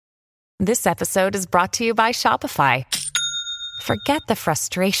This episode is brought to you by Shopify. Forget the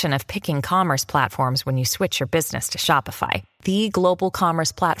frustration of picking commerce platforms when you switch your business to Shopify, the global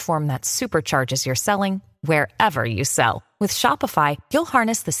commerce platform that supercharges your selling wherever you sell. With Shopify, you'll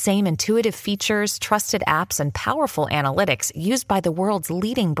harness the same intuitive features, trusted apps, and powerful analytics used by the world's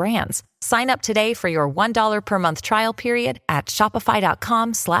leading brands. Sign up today for your $1 per month trial period at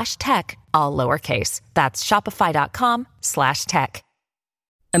shopify.com/tech, all lowercase. That's shopify.com/tech.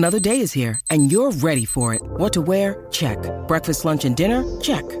 Another day is here, and you're ready for it. What to wear? Check. Breakfast, lunch, and dinner?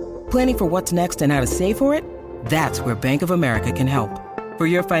 Check. Planning for what's next and how to save for it? That's where Bank of America can help. For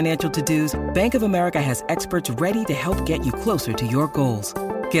your financial to-dos, Bank of America has experts ready to help get you closer to your goals.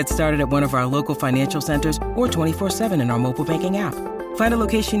 Get started at one of our local financial centers or 24/7 in our mobile banking app. Find a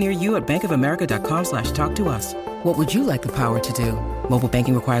location near you at bankofamerica.com/talktous. What would you like the power to do? Mobile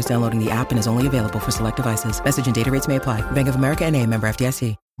banking requires downloading the app and is only available for select devices. Message and data rates may apply. Bank of America N.A., member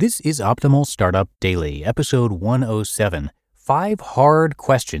FDIC. This is Optimal Startup Daily, episode 107, 5 Hard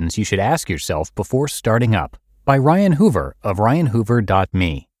Questions You Should Ask Yourself Before Starting Up, by Ryan Hoover of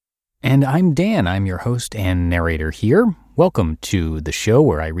ryanhoover.me. And I'm Dan, I'm your host and narrator here. Welcome to the show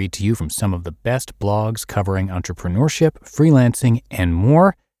where I read to you from some of the best blogs covering entrepreneurship, freelancing, and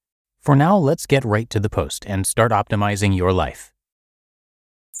more. For now, let's get right to the post and start optimizing your life.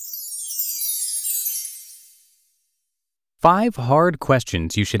 5 Hard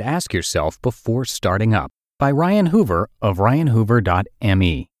Questions You Should Ask Yourself Before Starting Up, by Ryan Hoover of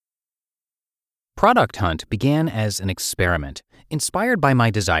ryanhoover.me. Product Hunt began as an experiment, inspired by my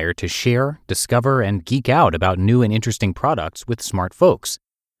desire to share, discover, and geek out about new and interesting products with smart folks.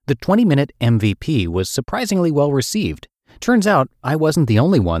 The 20-minute MVP was surprisingly well received. Turns out, I wasn't the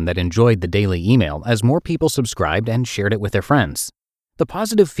only one that enjoyed the daily email, as more people subscribed and shared it with their friends. The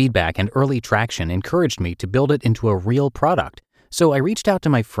positive feedback and early traction encouraged me to build it into a real product, so I reached out to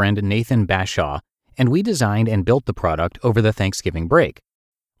my friend Nathan Bashaw, and we designed and built the product over the Thanksgiving break.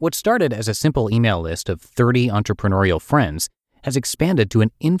 What started as a simple email list of 30 entrepreneurial friends has expanded to an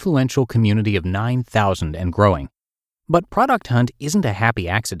influential community of 9,000 and growing. But Product Hunt isn't a happy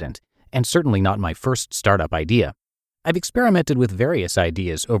accident, and certainly not my first startup idea. I've experimented with various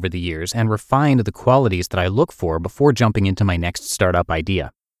ideas over the years and refined the qualities that I look for before jumping into my next startup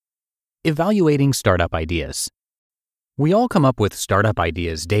idea. Evaluating startup ideas. We all come up with startup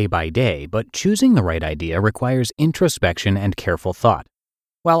ideas day by day, but choosing the right idea requires introspection and careful thought.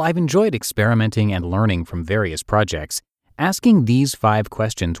 While I've enjoyed experimenting and learning from various projects, asking these 5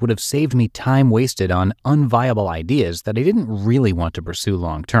 questions would have saved me time wasted on unviable ideas that I didn't really want to pursue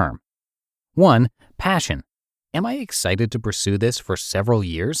long term. 1. Passion. Am I excited to pursue this for several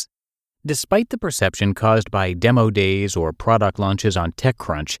years? Despite the perception caused by demo days or product launches on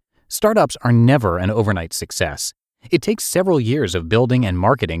TechCrunch, startups are never an overnight success. It takes several years of building and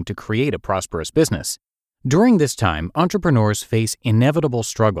marketing to create a prosperous business. During this time, entrepreneurs face inevitable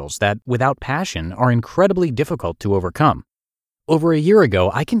struggles that, without passion, are incredibly difficult to overcome. Over a year ago,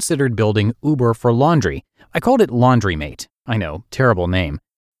 I considered building Uber for laundry. I called it LaundryMate. I know, terrible name.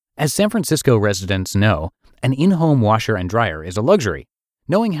 As San Francisco residents know, an in-home washer and dryer is a luxury.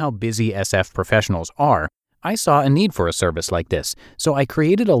 Knowing how busy SF professionals are, I saw a need for a service like this, so I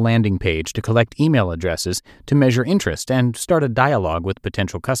created a landing page to collect email addresses to measure interest and start a dialogue with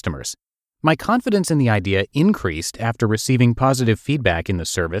potential customers. My confidence in the idea increased after receiving positive feedback in the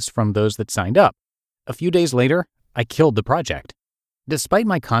service from those that signed up. A few days later, I killed the project. Despite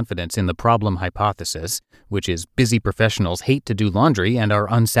my confidence in the problem hypothesis, which is busy professionals hate to do laundry and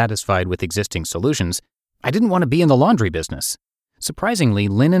are unsatisfied with existing solutions, I didn't want to be in the laundry business. Surprisingly,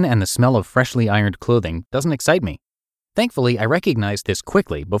 linen and the smell of freshly ironed clothing doesn't excite me. Thankfully, I recognized this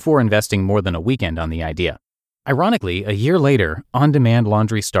quickly before investing more than a weekend on the idea. Ironically, a year later, on-demand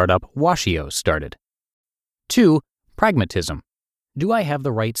laundry startup Washio started. 2. Pragmatism. Do I have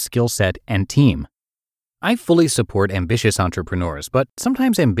the right skill set and team? I fully support ambitious entrepreneurs, but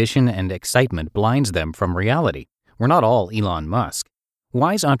sometimes ambition and excitement blinds them from reality. We're not all Elon Musk.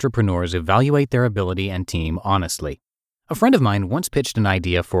 Wise entrepreneurs evaluate their ability and team honestly. A friend of mine once pitched an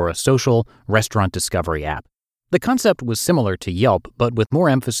idea for a social restaurant discovery app. The concept was similar to Yelp, but with more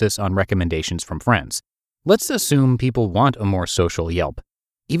emphasis on recommendations from friends. Let's assume people want a more social Yelp.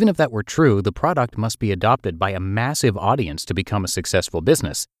 Even if that were true, the product must be adopted by a massive audience to become a successful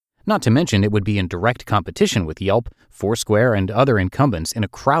business. Not to mention, it would be in direct competition with Yelp, Foursquare, and other incumbents in a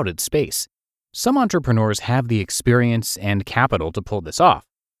crowded space. Some entrepreneurs have the experience and capital to pull this off.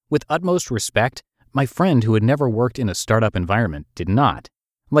 With utmost respect, my friend who had never worked in a startup environment did not.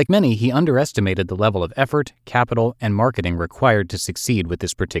 Like many, he underestimated the level of effort, capital, and marketing required to succeed with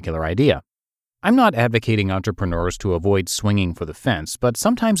this particular idea. I'm not advocating entrepreneurs to avoid swinging for the fence, but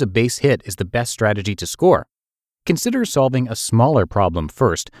sometimes a base hit is the best strategy to score. Consider solving a smaller problem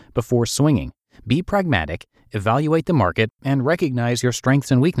first before swinging. Be pragmatic, evaluate the market, and recognize your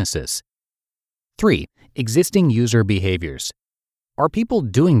strengths and weaknesses. 3. Existing user behaviors. Are people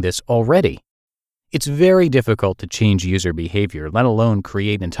doing this already? It's very difficult to change user behavior, let alone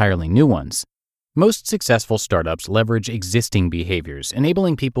create entirely new ones. Most successful startups leverage existing behaviors,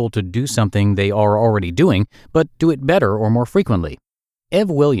 enabling people to do something they are already doing, but do it better or more frequently. Ev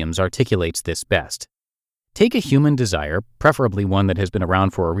Williams articulates this best. Take a human desire, preferably one that has been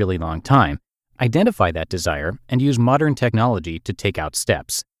around for a really long time, identify that desire, and use modern technology to take out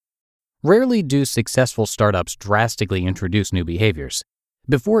steps. Rarely do successful startups drastically introduce new behaviors.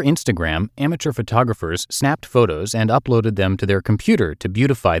 Before Instagram, amateur photographers snapped photos and uploaded them to their computer to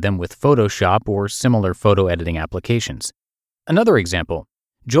beautify them with Photoshop or similar photo editing applications. Another example,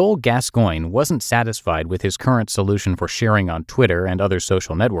 Joel Gascoigne wasn't satisfied with his current solution for sharing on Twitter and other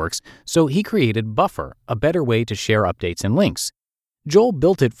social networks, so he created Buffer, a better way to share updates and links. Joel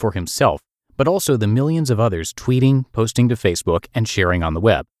built it for himself, but also the millions of others tweeting, posting to Facebook, and sharing on the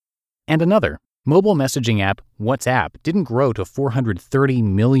web. And another, mobile messaging app WhatsApp didn't grow to 430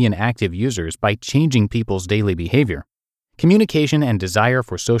 million active users by changing people's daily behavior. Communication and desire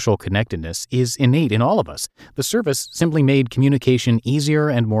for social connectedness is innate in all of us. The service simply made communication easier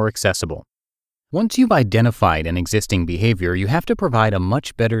and more accessible. Once you've identified an existing behavior, you have to provide a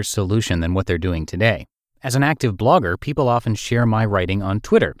much better solution than what they're doing today. As an active blogger, people often share my writing on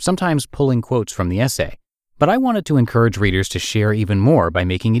Twitter, sometimes pulling quotes from the essay. But I wanted to encourage readers to share even more by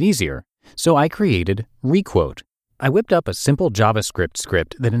making it easier. So I created Requote. I whipped up a simple JavaScript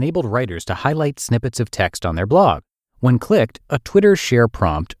script that enabled writers to highlight snippets of text on their blog. When clicked, a Twitter share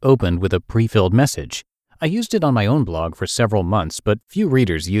prompt opened with a pre-filled message. I used it on my own blog for several months, but few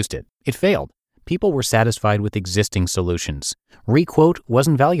readers used it. It failed. People were satisfied with existing solutions. Requote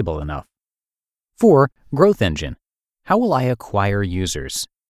wasn't valuable enough. 4. Growth engine. How will I acquire users?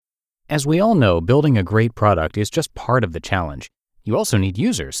 As we all know, building a great product is just part of the challenge. You also need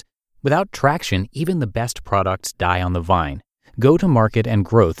users. Without traction, even the best products die on the vine. Go-to-market and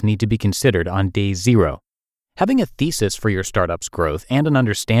growth need to be considered on day zero. Having a thesis for your startup's growth and an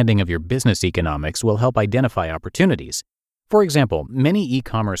understanding of your business economics will help identify opportunities. For example, many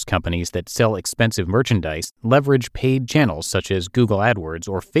e-commerce companies that sell expensive merchandise leverage paid channels such as Google AdWords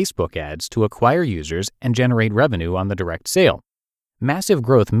or Facebook ads to acquire users and generate revenue on the direct sale. Massive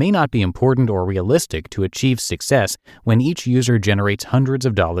growth may not be important or realistic to achieve success when each user generates hundreds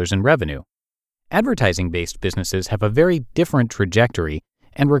of dollars in revenue. Advertising-based businesses have a very different trajectory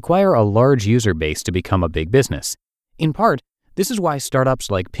and require a large user base to become a big business. In part, this is why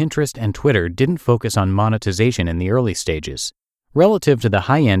startups like Pinterest and Twitter didn't focus on monetization in the early stages. Relative to the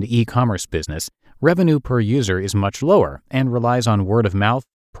high-end e-commerce business, revenue per user is much lower and relies on word of mouth,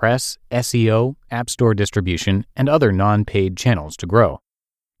 press, SEO, App Store distribution, and other non-paid channels to grow.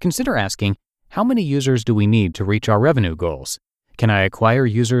 Consider asking, how many users do we need to reach our revenue goals? Can I acquire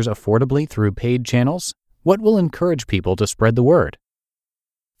users affordably through paid channels? What will encourage people to spread the word?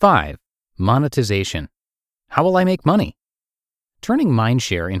 5. Monetization. How will I make money? Turning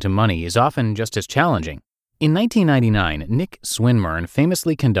mindshare into money is often just as challenging. In 1999, Nick Swinmurn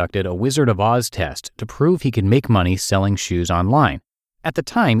famously conducted a Wizard of Oz test to prove he could make money selling shoes online. At the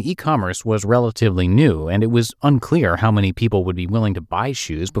time, e-commerce was relatively new, and it was unclear how many people would be willing to buy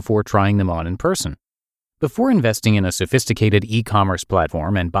shoes before trying them on in person. Before investing in a sophisticated e-commerce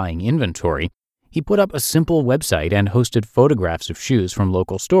platform and buying inventory, he put up a simple website and hosted photographs of shoes from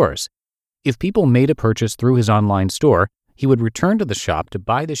local stores. If people made a purchase through his online store, he would return to the shop to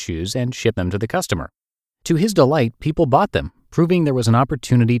buy the shoes and ship them to the customer. To his delight, people bought them, proving there was an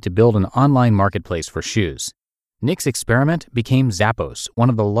opportunity to build an online marketplace for shoes. Nick's experiment became Zappos, one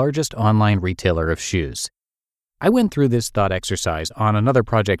of the largest online retailer of shoes. I went through this thought exercise on another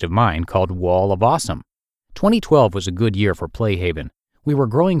project of mine called Wall of Awesome. 2012 was a good year for Playhaven. We were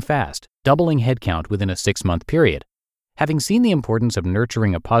growing fast, doubling headcount within a 6-month period. Having seen the importance of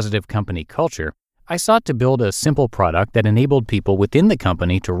nurturing a positive company culture, I sought to build a simple product that enabled people within the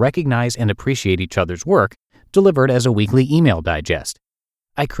company to recognize and appreciate each other's work, delivered as a weekly email digest.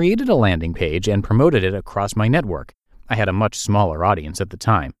 I created a landing page and promoted it across my network. I had a much smaller audience at the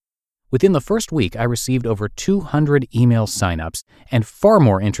time. Within the first week, I received over 200 email signups and far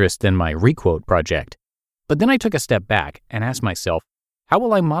more interest than my Requote project. But then I took a step back and asked myself, how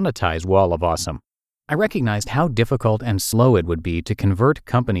will I monetize Wall of Awesome? I recognized how difficult and slow it would be to convert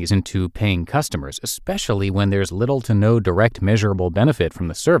companies into paying customers, especially when there's little to no direct measurable benefit from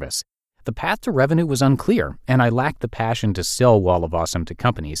the service. The path to revenue was unclear, and I lacked the passion to sell Wall of Awesome to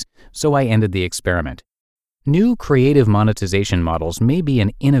companies, so I ended the experiment. New creative monetization models may be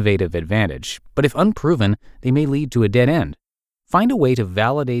an innovative advantage, but if unproven, they may lead to a dead end. Find a way to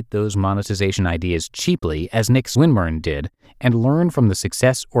validate those monetization ideas cheaply, as Nick Swinmurn did, and learn from the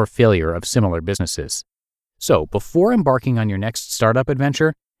success or failure of similar businesses. So, before embarking on your next startup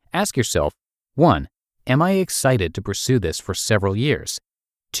adventure, ask yourself, 1. Am I excited to pursue this for several years?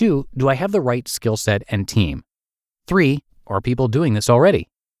 2. Do I have the right skill set and team? 3. Are people doing this already?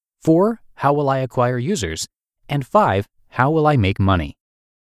 4. How will I acquire users? And 5. How will I make money?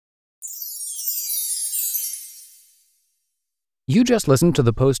 You just listened to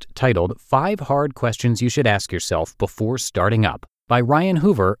the post titled 5 Hard Questions You Should Ask Yourself Before Starting Up by Ryan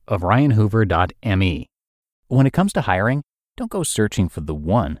Hoover of ryanhoover.me. When it comes to hiring, don't go searching for the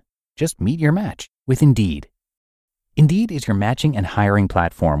one. Just meet your match with Indeed. Indeed is your matching and hiring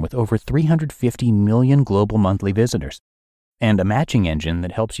platform with over 350 million global monthly visitors and a matching engine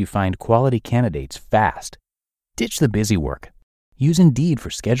that helps you find quality candidates fast. Ditch the busy work. Use Indeed for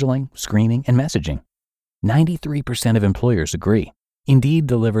scheduling, screening, and messaging. 93% of employers agree. Indeed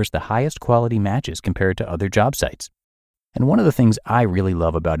delivers the highest quality matches compared to other job sites. And one of the things I really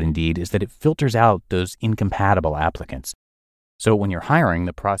love about Indeed is that it filters out those incompatible applicants. So when you're hiring,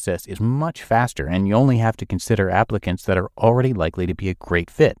 the process is much faster and you only have to consider applicants that are already likely to be a great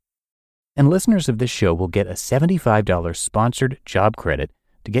fit. And listeners of this show will get a $75 sponsored job credit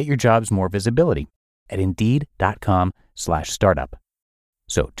to get your jobs more visibility at Indeed.com/startup.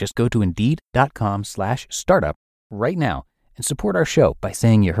 So just go to Indeed.com/startup right now and support our show by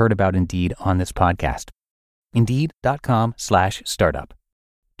saying you heard about Indeed on this podcast. Indeed.com/startup.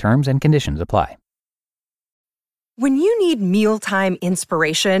 Terms and conditions apply. When you need mealtime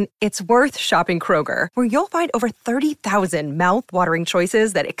inspiration, it's worth shopping Kroger, where you'll find over 30,000 mouth-watering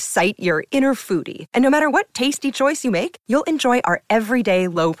choices that excite your inner foodie. And no matter what tasty choice you make, you'll enjoy our everyday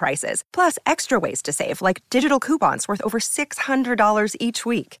low prices, plus extra ways to save, like digital coupons worth over $600 each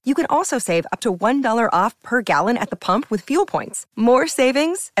week. You can also save up to $1 off per gallon at the pump with fuel points. More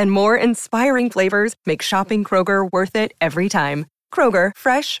savings and more inspiring flavors make shopping Kroger worth it every time. Kroger,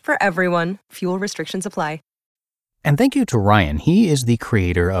 fresh for everyone. Fuel restrictions apply. And thank you to Ryan. He is the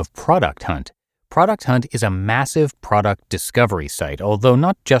creator of Product Hunt. Product Hunt is a massive product discovery site, although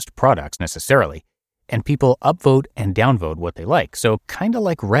not just products necessarily. And people upvote and downvote what they like, so kind of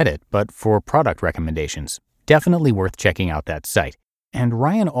like Reddit, but for product recommendations. Definitely worth checking out that site. And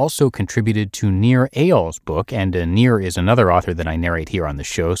Ryan also contributed to Nir Eyal's book, and Nir is another author that I narrate here on the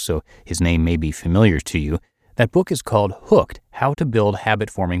show, so his name may be familiar to you. That book is called Hooked: How to Build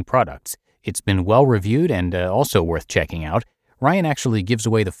Habit-Forming Products. It's been well-reviewed and also worth checking out. Ryan actually gives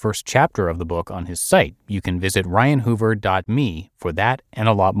away the first chapter of the book on his site. You can visit ryanhoover.me for that and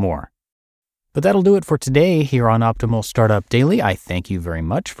a lot more. But that'll do it for today here on Optimal Startup Daily. I thank you very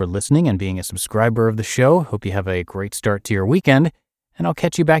much for listening and being a subscriber of the show. Hope you have a great start to your weekend, and I'll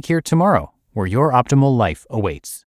catch you back here tomorrow, where your optimal life awaits.